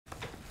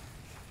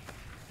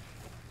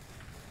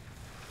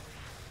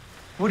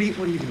What are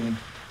you doing?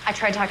 I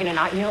tried talking to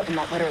not you, and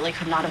that literally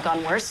could not have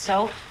gone worse.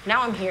 So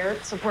now I'm here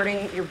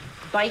supporting your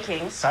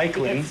biking.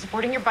 Cycling?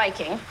 Supporting your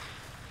biking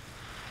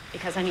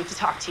because I need to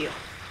talk to you.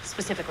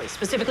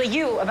 Specifically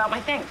you about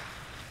my thing.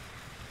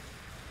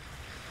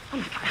 Oh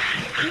my God,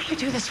 how do you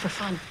do this for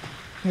fun?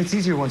 It's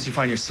easier once you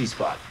find your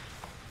C-spot.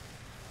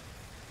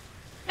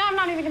 No, I'm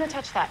not even gonna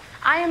touch that.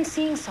 I am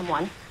seeing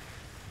someone.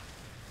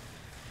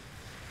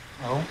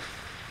 Oh?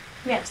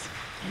 Yes,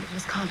 and it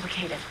was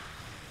complicated.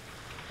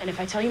 And if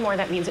I tell you more,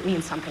 that means it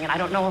means something, and I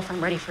don't know if I'm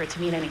ready for it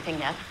to mean anything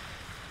yet.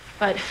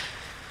 But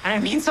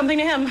it means something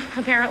to him,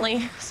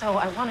 apparently. So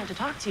I wanted to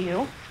talk to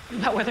you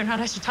about whether or not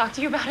I should talk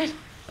to you about it.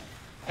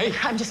 Hey.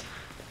 I'm just...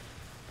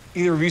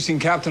 Either of you seen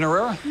Captain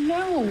Herrera?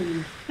 No,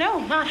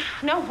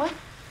 what?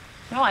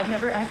 No, I've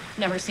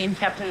never seen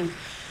Captain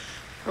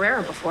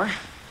Herrera before.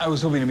 I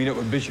was hoping to meet up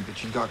with Bishop,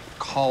 but you got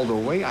called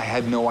away. I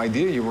had no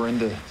idea you were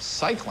into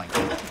cycling.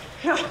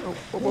 No,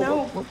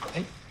 Whoa.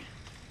 Hey,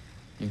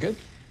 you good?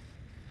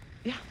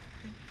 Yeah.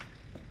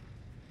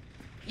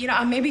 You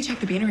know, maybe check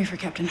the beanery for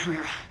Captain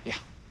Herrera. Yeah,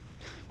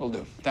 will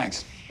do.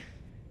 Thanks.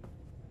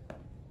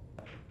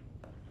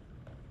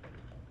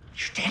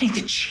 You're dating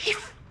the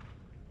chief?